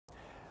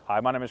Hi,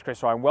 my name is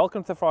Chris Ryan.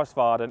 Welcome to the Forest of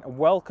Arden and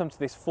welcome to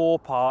this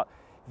 4-part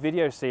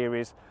video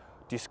series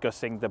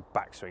discussing the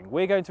backswing.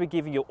 We're going to be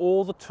giving you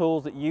all the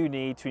tools that you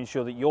need to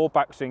ensure that your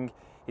backswing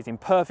is in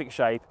perfect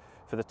shape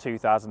for the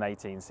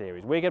 2018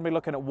 series. We're going to be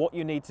looking at what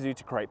you need to do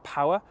to create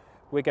power.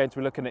 We're going to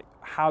be looking at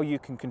how you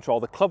can control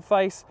the club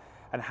face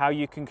and how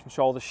you can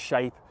control the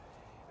shape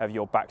of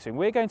your backswing.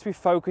 We're going to be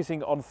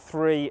focusing on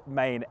 3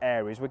 main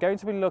areas. We're going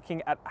to be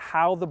looking at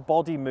how the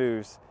body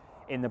moves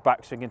in the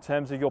backswing in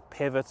terms of your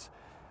pivot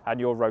and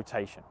your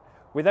rotation.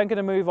 We're then going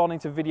to move on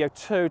into video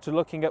 2 to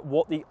looking at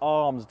what the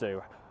arms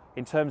do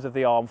in terms of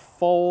the arm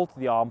fold,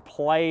 the arm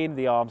plane,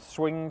 the arm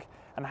swing,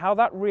 and how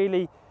that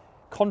really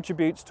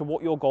contributes to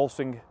what your golf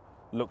swing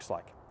looks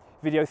like.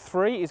 Video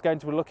 3 is going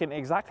to be looking at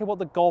exactly what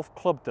the golf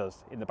club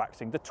does in the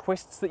backswing, the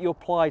twists that you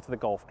apply to the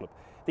golf club,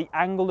 the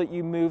angle that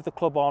you move the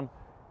club on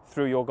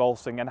through your golf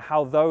swing, and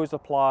how those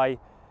apply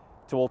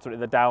to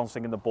ultimately the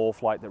downswing and the ball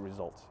flight that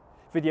results.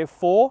 Video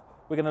 4,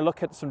 we're going to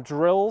look at some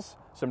drills,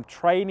 some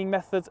training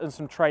methods and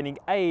some training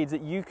aids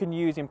that you can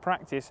use in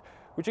practice,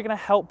 which are going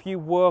to help you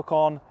work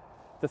on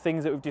the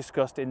things that we've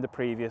discussed in the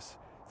previous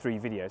 3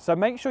 videos. So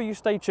make sure you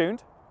stay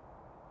tuned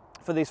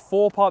for this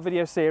 4-part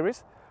video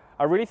series.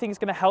 I really think it's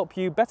going to help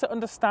you better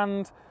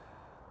understand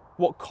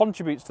what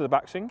contributes to the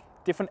backswing,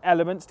 different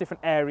elements,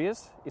 different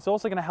areas. It's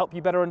also going to help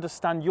you better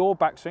understand your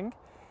backswing.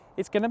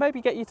 It's going to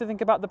maybe get you to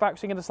think about the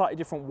backswing in a slightly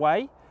different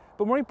way,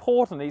 but more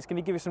importantly, it's going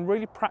to give you some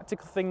really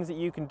practical things that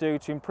you can do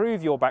to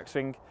improve your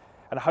backswing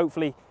and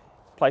hopefully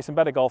play some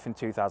better golf in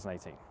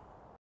 2018.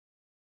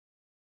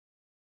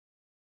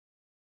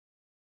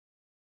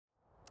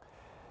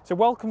 So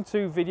welcome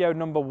to video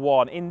number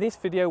 1. In this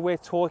video, we're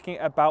talking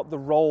about the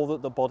role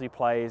that the body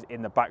plays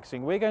in the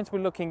backswing. We're going to be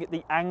looking at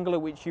the angle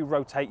at which you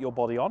rotate your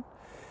body on.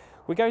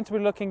 We're going to be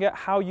looking at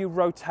how you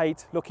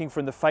rotate looking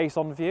from the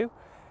face-on view.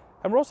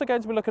 And we're also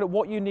going to be looking at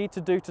what you need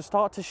to do to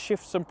start to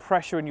shift some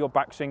pressure in your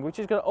backswing, which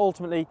is going to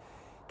ultimately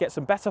get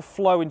some better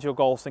flow into your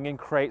golf swing and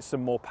create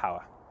some more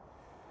power.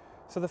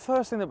 So the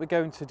first thing that we're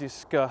going to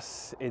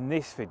discuss in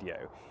this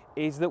video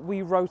is that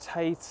we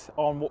rotate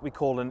on what we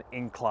call an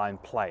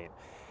inclined plane.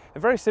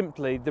 And very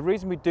simply, the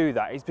reason we do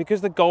that is because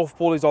the golf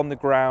ball is on the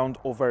ground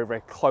or very,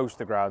 very close to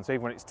the ground. So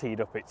even when it's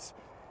teed up,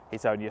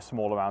 it's only a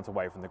small amount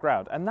away from the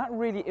ground. And that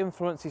really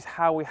influences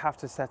how we have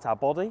to set our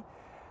body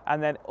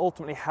and then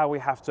ultimately how we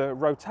have to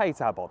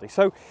rotate our body.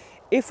 So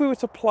if we were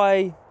to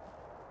play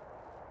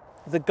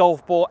the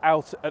golf ball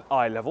out at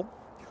eye level,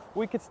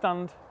 we could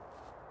stand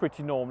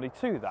pretty normally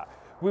to that.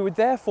 We would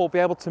therefore be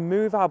able to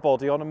move our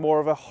body on a more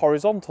of a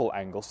horizontal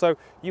angle. So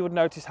you would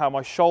notice how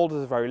my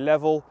shoulders are very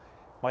level,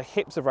 my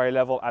hips are very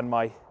level, and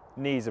my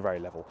knees are very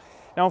level.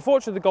 Now,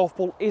 unfortunately, the golf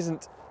ball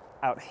isn't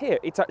out here,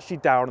 it's actually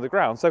down on the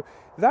ground. So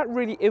that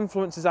really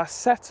influences our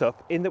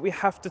setup in that we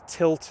have to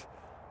tilt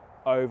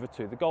over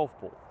to the golf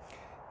ball.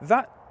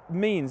 That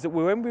means that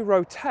when we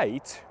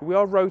rotate, we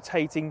are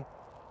rotating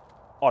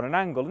on an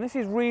angle. And this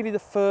is really the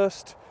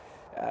first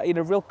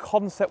real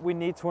concept we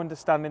need to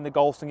understand in the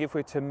golf swing if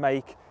we're to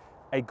make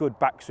a good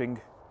backswing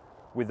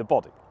with the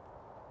body.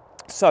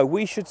 So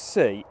we should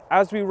see,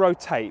 as we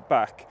rotate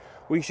back,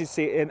 we should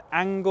see an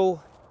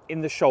angle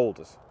in the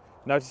shoulders.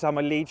 Notice how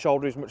my lead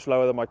shoulder is much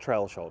lower than my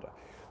trail shoulder.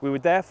 We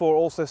would therefore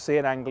also see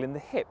an angle in the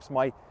hips.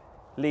 My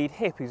lead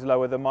hip is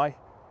lower than my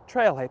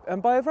trail hip,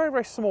 and by a very,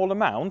 very small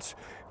amount,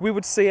 we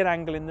would see an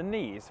angle in the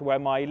knees where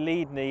my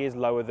lead knee is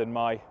lower than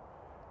my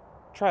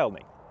trail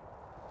knee.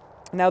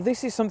 Now,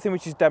 this is something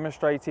which is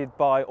demonstrated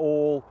by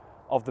all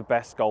of the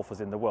best golfers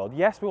in the world.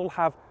 Yes, we all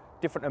have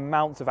different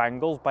amounts of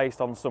angles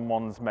based on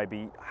someone's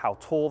maybe how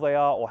tall they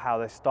are or how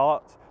they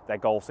start their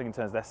golf swing in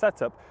terms of their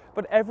setup,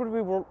 but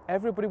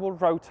everybody will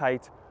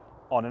rotate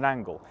on an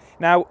angle.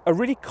 Now, a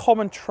really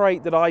common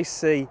trait that I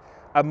see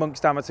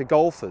amongst amateur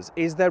golfers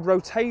is their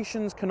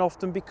rotations can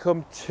often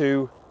become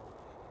too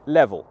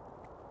level.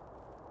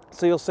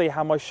 So you'll see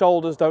how my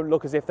shoulders don't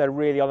look as if they're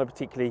really on a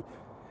particularly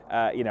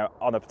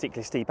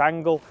steep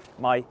angle.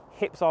 My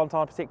hips aren't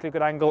on a particularly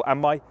good angle,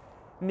 and my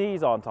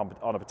knees aren't on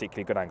a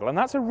particularly good angle. And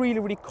that's a really,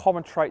 really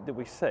common trait that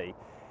we see.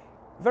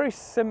 Very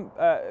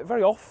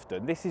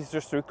often, this is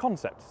just through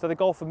concept. So the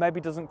golfer maybe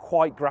doesn't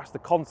quite grasp the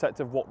concept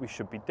of what we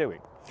should be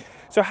doing.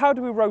 So how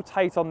do we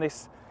rotate on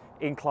this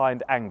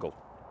inclined angle?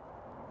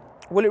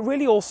 Well, it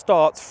really all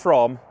starts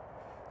from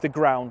the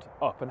ground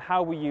up and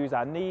how we use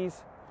our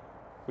knees,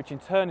 which in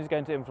turn is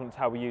going to influence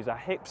how we use our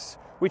hips,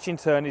 which in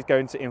turn is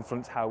going to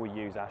influence how we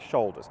use our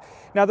shoulders.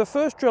 Now, the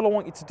first drill I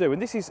want you to do,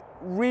 and this is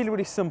really,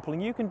 really simple,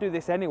 and you can do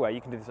this anywhere.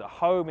 You can do this at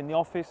home, in the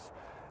office,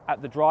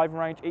 at the driving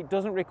range. It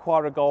doesn't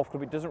require a golf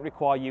club. It doesn't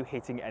require you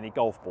hitting any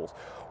golf balls.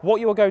 What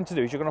you're going to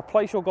do is you're going to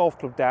place your golf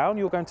club down.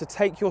 You're going to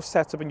take your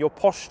setup and your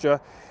posture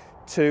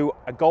to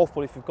a golf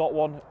ball if you've got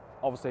one.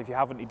 Obviously, if you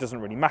haven't, it doesn't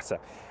really matter.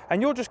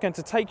 And you're just going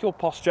to take your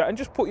posture and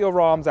just put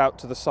your arms out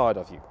to the side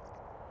of you.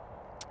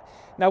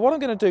 Now, what I'm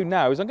going to do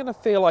now is I'm going to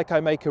feel like I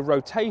make a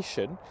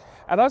rotation.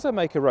 And as I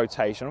make a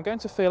rotation, I'm going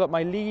to feel that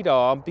my lead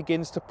arm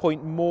begins to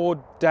point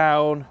more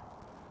down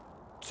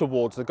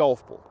towards the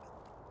golf ball.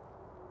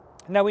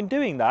 Now, in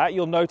doing that,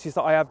 you'll notice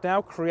that I have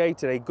now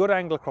created a good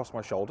angle across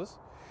my shoulders.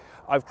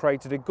 I've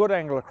created a good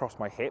angle across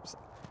my hips,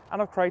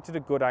 and I've created a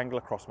good angle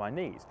across my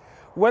knees.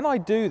 When I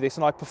do this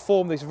and I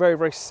perform this very,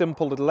 very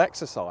simple little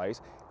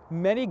exercise,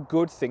 many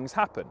good things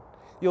happen.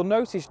 You'll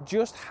notice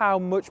just how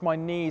much my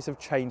knees have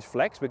changed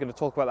flex. We're going to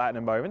talk about that in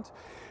a moment.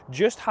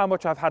 Just how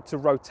much I've had to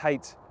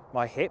rotate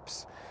my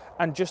hips,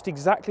 and just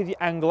exactly the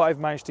angle I've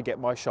managed to get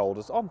my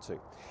shoulders onto.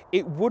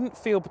 It wouldn't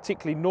feel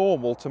particularly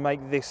normal to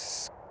make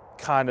this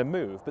kind of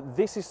move, but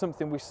this is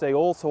something we see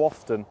all too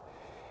often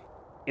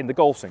in the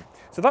golf swing.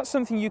 So that's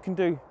something you can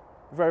do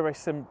very, very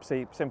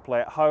simply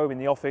at home, in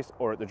the office,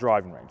 or at the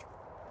driving range.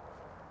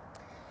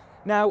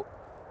 Now,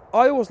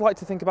 I always like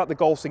to think about the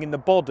golf swing in the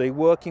body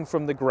working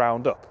from the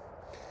ground up.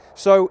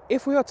 So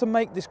if we are to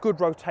make this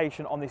good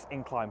rotation on this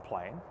inclined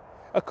plane,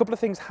 a couple of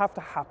things have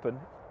to happen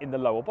in the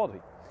lower body.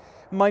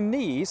 My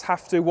knees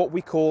have to, what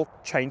we call,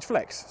 change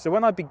flex. So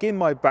when I begin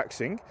my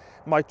backswing,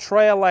 my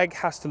trail leg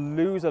has to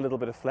lose a little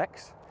bit of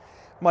flex.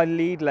 My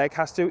lead leg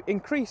has to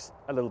increase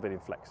a little bit in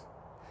flex.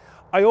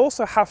 I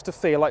also have to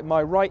feel like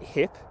my right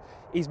hip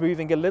is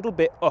moving a little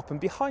bit up and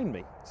behind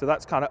me. So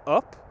that's kind of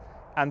up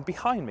and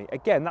behind me.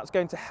 Again, that's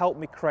going to help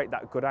me create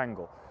that good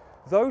angle.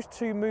 Those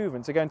two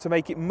movements are going to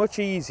make it much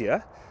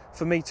easier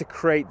for me to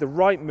create the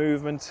right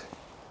movement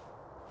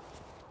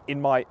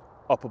in my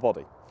upper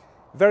body.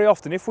 Very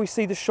often, if we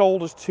see the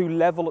shoulders too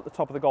level at the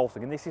top of the golf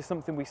swing, and this is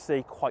something we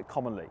see quite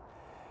commonly,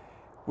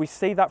 we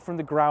see that from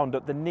the ground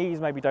up, the knees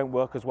maybe don't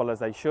work as well as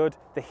they should,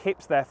 the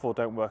hips therefore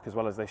don't work as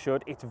well as they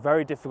should. It's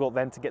very difficult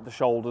then to get the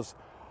shoulders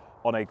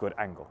on a good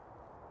angle.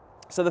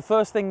 So the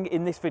first thing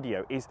in this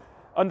video is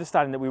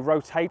understanding that we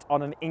rotate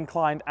on an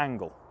inclined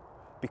angle.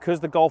 Because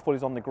the golf ball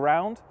is on the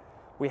ground,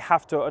 we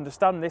have to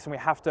understand this and we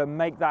have to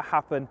make that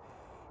happen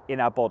in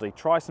our body.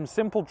 Try some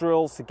simple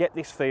drills to get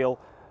this feel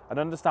and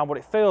understand what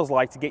it feels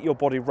like to get your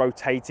body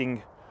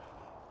rotating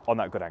on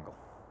that good angle.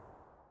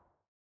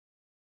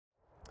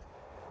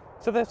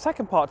 So the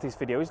second part of this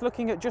video is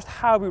looking at just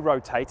how we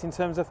rotate in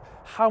terms of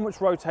how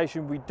much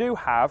rotation we do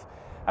have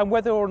and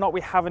whether or not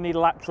we have any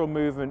lateral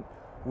movement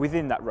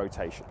within that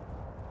rotation.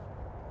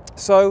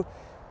 So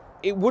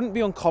it wouldn't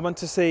be uncommon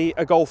to see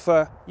a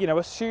golfer,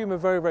 assume a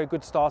very, very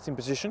good starting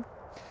position,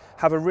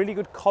 have a really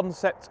good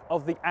concept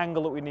of the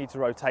angle that we need to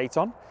rotate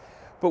on,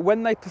 but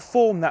when they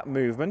perform that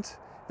movement,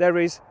 there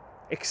is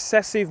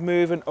excessive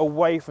movement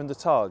away from the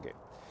target.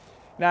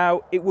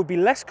 Now, it would be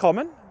less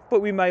common,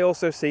 but we may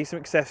also see some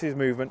excessive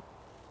movement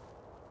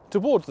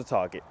towards the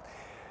target.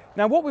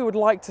 Now, what we would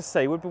like to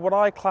see would be what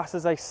I class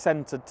as a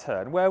centered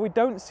turn, where we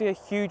don't see a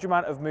huge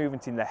amount of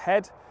movement in the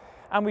head,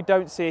 and we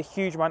don't see a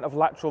huge amount of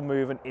lateral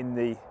movement in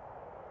the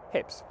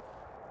hips.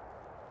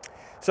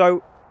 So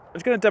I'm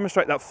just going to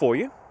demonstrate that for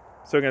you.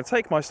 So I'm going to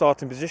take my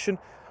starting position,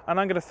 and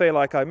I'm going to feel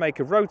like I make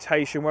a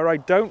rotation where I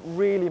don't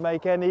really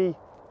make any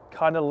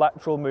kind of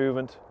lateral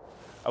movement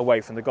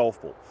away from the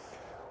golf ball.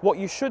 What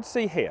you should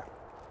see here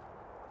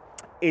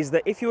is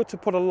that if you were to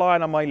put a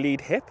line on my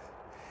lead hip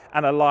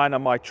and a line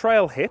on my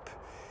trail hip,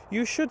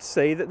 you should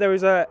see that there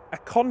is a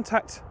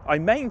contact, I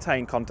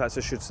maintain contact,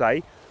 I should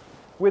say,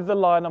 with the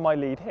line on my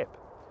lead hip.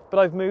 But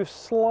I've moved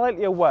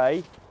slightly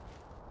away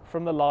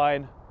from the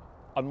line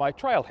on my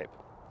trail hip.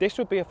 This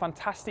would be a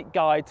fantastic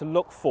guide to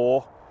look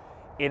for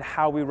in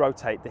how we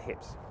rotate the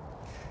hips.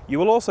 You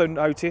will also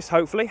notice,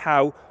 hopefully,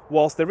 how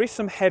whilst there is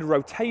some head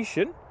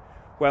rotation,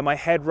 where my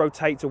head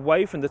rotates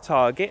away from the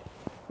target,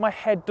 my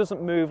head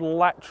doesn't move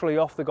laterally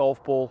off the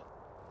golf ball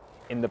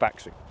in the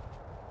backswing.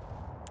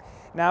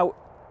 Now,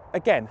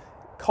 again,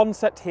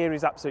 concept here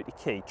is absolutely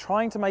key.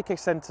 Trying to make a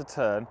centre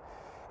turn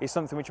is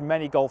something which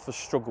many golfers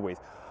struggle with.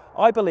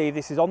 I believe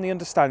this is on the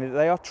understanding that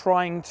they are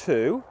trying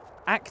to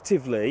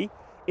actively,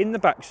 in the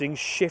backswing,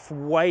 shift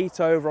weight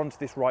over onto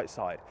this right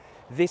side.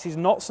 This is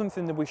not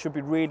something that we should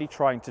be really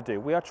trying to do.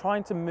 We are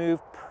trying to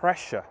move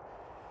pressure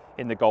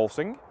in the golf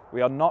swing.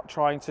 We are not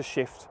trying to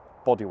shift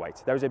body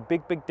weight. There is a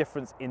big, big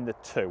difference in the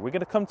two. We're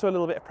going to come to a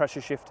little bit of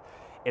pressure shift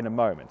in a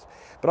moment.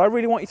 But I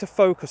really want you to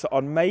focus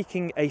on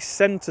making a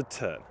centered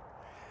turn.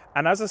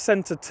 And as a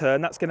centered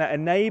turn, that's going to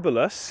enable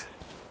us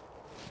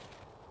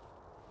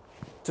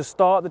to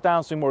start the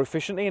downswing more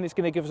efficiently, and it's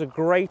going to give us a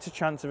greater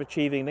chance of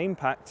achieving an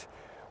impact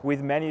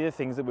with many of the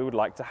things that we would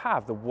like to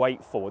have. The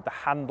weight forward, the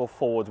handle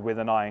forward with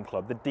an iron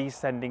club, the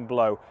descending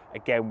blow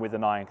again with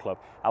an iron club,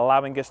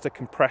 allowing us to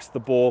compress the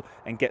ball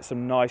and get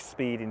some nice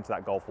speed into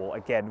that golf ball.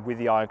 Again, with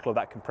the iron club,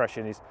 that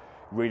compression is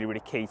really,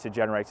 really key to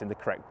generating the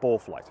correct ball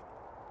flight.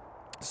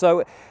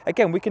 So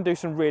again, we can do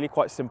some really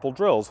quite simple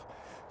drills.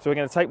 So we're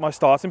going to take my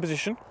starting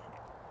position,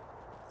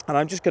 and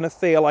I'm just going to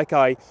feel like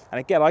and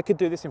again, I could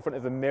do this in front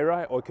of a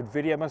mirror or I could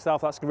video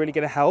myself, that's really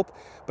going to help.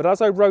 But as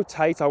I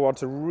rotate, I want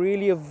to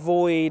really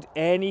avoid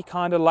any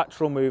kind of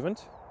lateral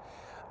movement.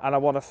 And I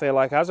want to feel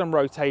like as I'm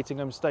rotating,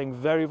 I'm staying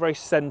very, very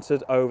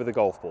centered over the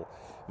golf ball.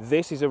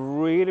 This is a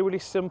really, really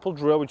simple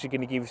drill, which is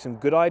going to give you some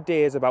good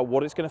ideas about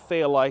what it's going to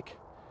feel like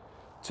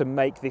to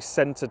make this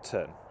centered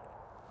turn.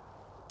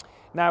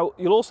 Now,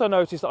 you'll also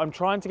notice that I'm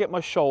trying to get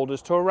my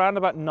shoulders to around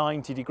about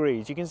 90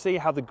 degrees. You can see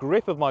how the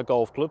grip of my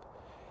golf club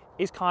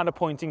is kind of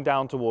pointing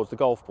down towards the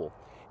golf ball.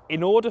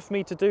 In order for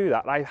me to do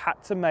that, I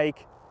had to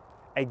make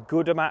a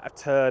good amount of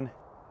turn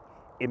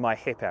in my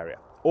hip area.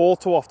 All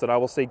too often I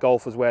will see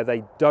golfers where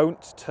they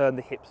don't turn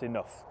the hips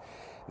enough.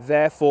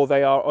 Therefore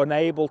they are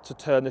unable to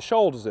turn the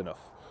shoulders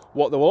enough.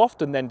 What they will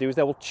often then do is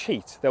they will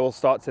cheat. They will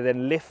start to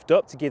then lift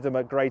up to give them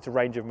a greater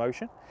range of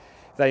motion.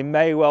 They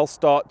may well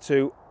start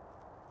to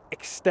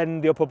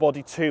extend the upper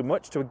body too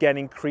much to again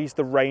increase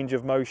the range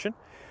of motion.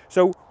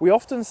 So we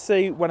often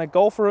see when a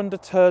golfer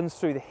underturns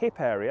through the hip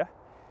area,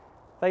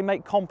 they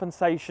make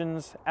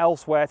compensations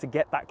elsewhere to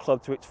get that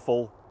club to its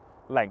full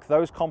length.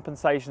 Those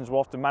compensations will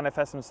often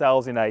manifest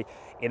themselves in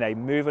a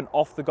movement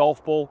off the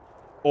golf ball,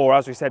 or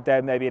as we said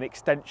there, maybe an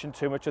extension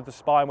too much of the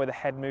spine where the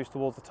head moves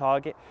towards the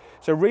target.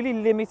 So really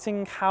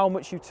limiting how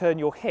much you turn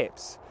your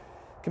hips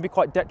can be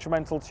quite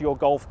detrimental to your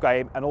golf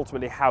game and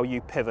ultimately how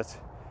you pivot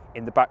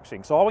in the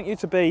backswing. So I want you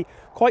to be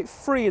quite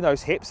free in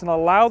those hips and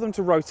allow them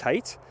to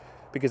rotate,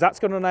 because that's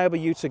going to enable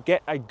you to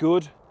get a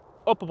good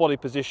upper body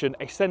position,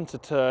 a center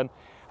turn.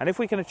 And if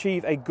we can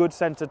achieve a good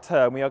center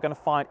turn, we are going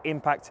to find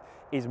impact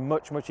is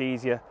much, much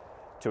easier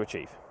to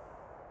achieve.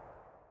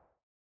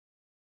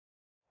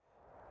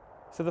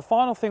 So the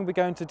final thing we're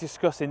going to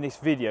discuss in this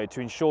video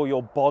to ensure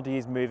your body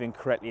is moving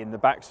correctly in the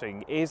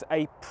backswing is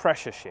a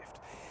pressure shift.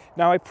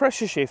 Now, a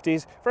pressure shift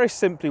is very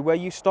simply where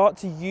you start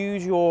to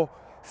use your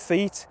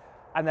feet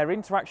and their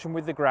interaction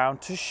with the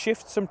ground to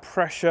shift some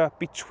pressure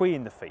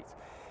between the feet.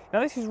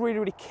 Now, this is really,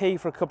 really key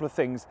for a couple of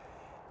things.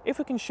 If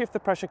we can shift the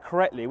pressure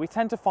correctly, we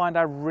tend to find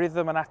our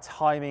rhythm and our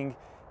timing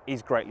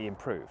is greatly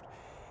improved.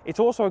 It's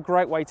also a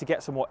great way to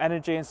get some more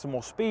energy and some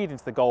more speed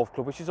into the golf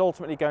club, which is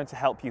ultimately going to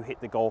help you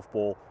hit the golf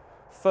ball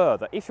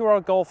further. If you are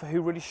a golfer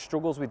who really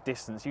struggles with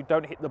distance, you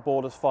don't hit the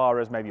ball as far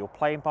as maybe your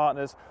playing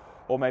partners,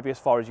 or maybe as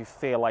far as you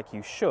feel like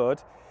you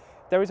should,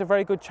 there is a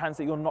very good chance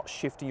that you're not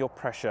shifting your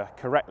pressure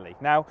correctly.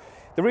 Now,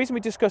 the reason we're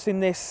discussing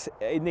this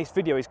in this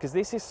video is because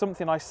this is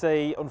something I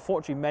see,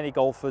 unfortunately, many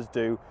golfers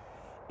do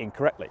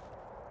incorrectly.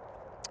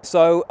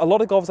 So a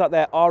lot of golfers out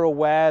there are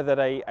aware that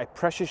a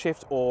pressure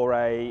shift or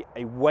a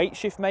weight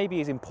shift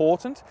maybe is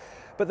important,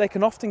 but they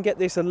can often get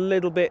this a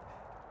little bit,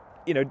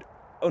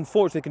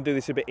 unfortunately can do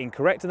this a bit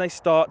incorrect, and they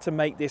start to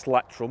make this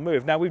lateral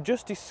move. Now, we've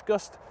just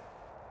discussed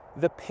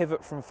the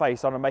pivot from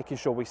face on and making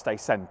sure we stay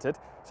centered.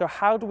 So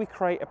how do we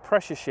create a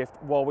pressure shift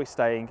while we're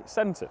staying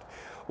centered?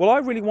 What I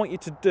really want you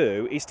to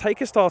do is take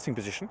a starting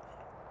position,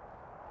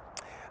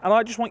 and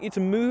I just want you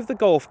to move the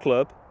golf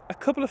club a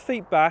couple of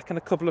feet back and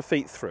a couple of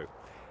feet through.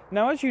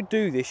 Now, as you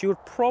do this, you're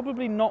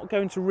probably not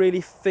going to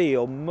really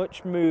feel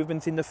much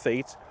movement in the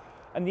feet,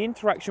 and the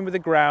interaction with the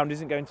ground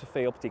isn't going to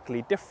feel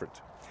particularly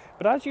different.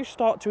 But as you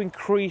start to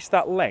increase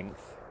that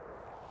length,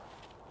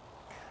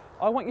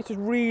 I want you to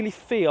really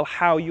feel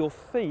how your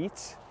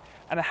feet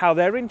and how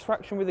their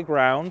interaction with the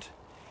ground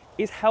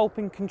is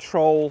helping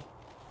control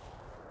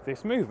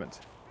this movement.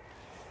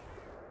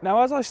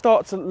 Now, as I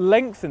start to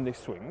lengthen this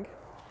swing,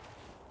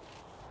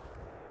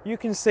 you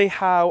can see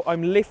how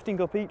I'm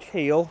lifting up each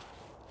heel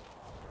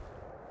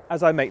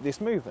as I make this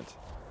movement.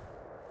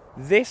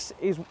 This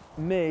is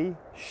me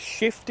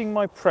shifting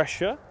my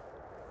pressure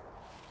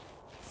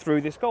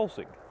through this golf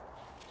swing.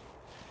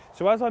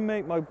 So as I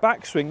make my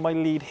backswing, my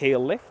lead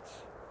heel lifts,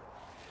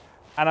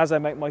 and as I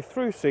make my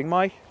through swing,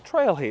 my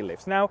trail heel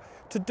lifts. Now,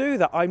 to do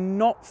that, I'm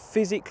not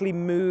physically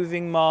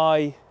moving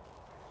my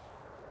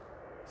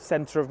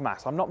center of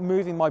mass. I'm not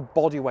moving my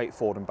body weight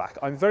forward and back.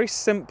 I'm very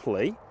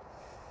simply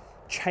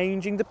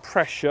changing the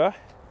pressure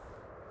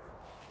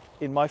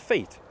in my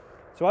feet.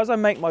 So as I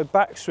make my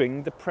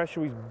backswing, the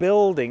pressure is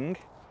building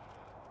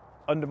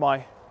under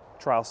my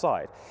trail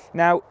side.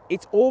 Now,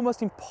 it's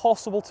almost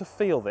impossible to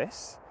feel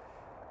this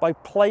by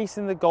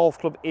placing the golf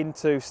club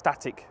into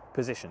static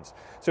positions.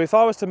 So if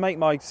I was to make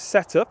my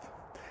setup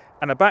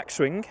and a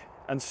backswing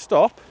and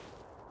stop,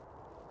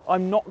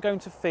 I'm not going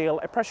to feel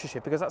a pressure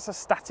shift because that's a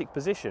static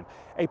position.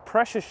 A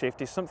pressure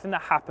shift is something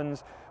that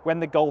happens when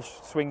the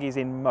golf swing is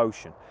in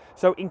motion.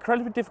 So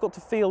incredibly difficult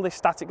to feel this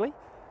statically.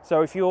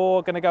 So if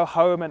you're going to go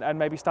home and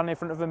maybe stand in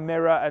front of a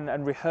mirror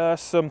and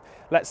rehearse some,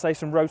 let's say,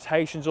 some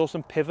rotations or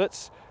some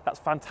pivots, that's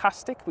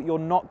fantastic, but you're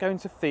not going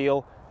to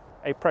feel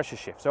a pressure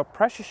shift. So a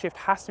pressure shift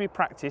has to be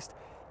practiced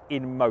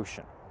in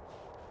motion.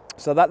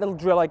 So that little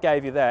drill I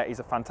gave you there is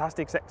a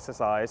fantastic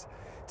exercise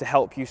to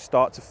help you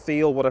start to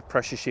feel what a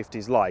pressure shift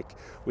is like.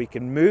 We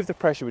can move the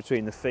pressure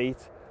between the feet,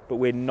 but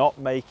we're not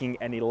making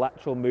any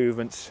lateral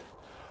movements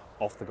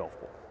off the golf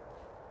ball.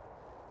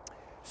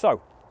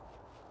 So,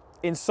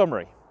 in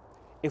summary,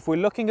 if we're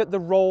looking at the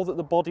role that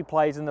the body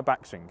plays in the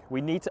backswing,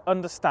 we need to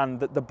understand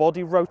that the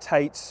body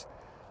rotates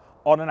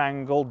on an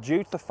angle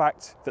due to the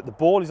fact that the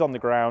ball is on the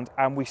ground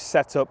and we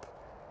set up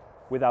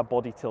with our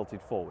body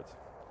tilted forward.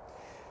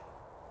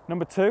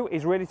 Number two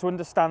is really to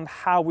understand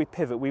how we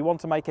pivot. We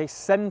want to make a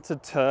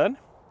centered turn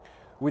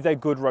with a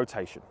good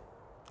rotation.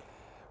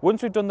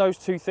 Once we've done those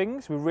two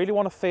things, we really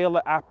want to feel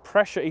that our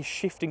pressure is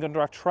shifting under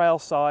our trail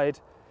side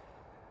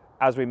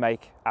as we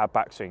make our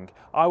backswing.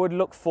 I would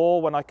look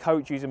for, when I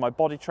coach using my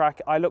body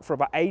track, I look for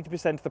about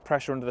 80% of the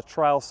pressure under the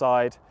trail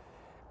side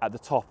at the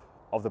top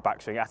of the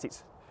backswing at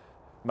its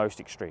most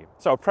extreme.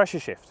 So a pressure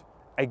shift,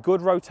 A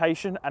good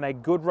rotation and a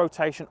good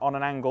rotation on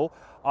an angle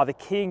are the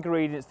key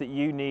ingredients that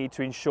you need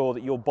to ensure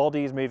that your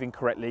body is moving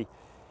correctly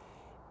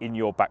in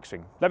your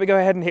backswing. Let me go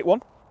ahead and hit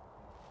one.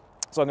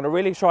 So I'm going to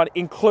really try and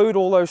include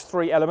all those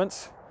three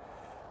elements,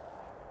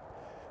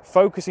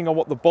 focusing on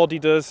what the body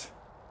does,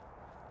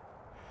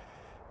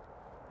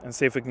 and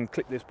see if we can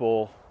clip this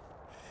ball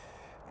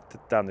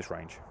down this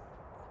range.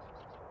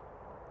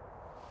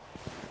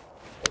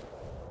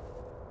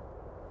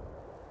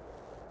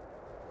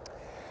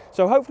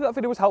 So hopefully that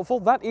video was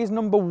helpful. That is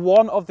number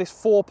 1 of this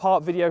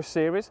 4-part video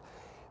series.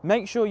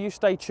 Make sure you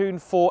stay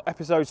tuned for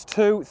episodes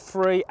 2,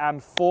 3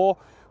 and 4,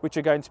 which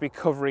are going to be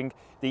covering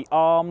the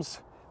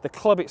arms, the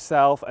club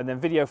itself, and then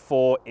video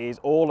 4 is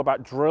all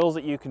about drills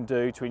that you can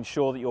do to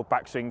ensure that your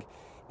backswing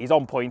is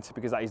on point,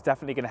 because that is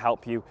definitely going to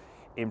help you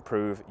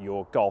improve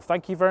your golf.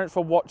 Thank you very much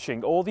for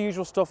watching. All the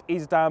usual stuff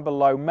is down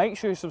below. Make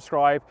sure you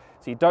subscribe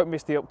so you don't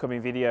miss the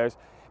upcoming videos.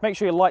 Make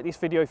sure you like this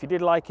video if you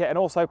did like it, and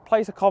also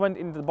place a comment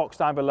in the box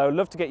down below.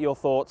 Love to get your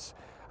thoughts,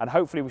 and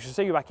hopefully we shall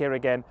see you back here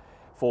again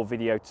for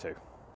video 2.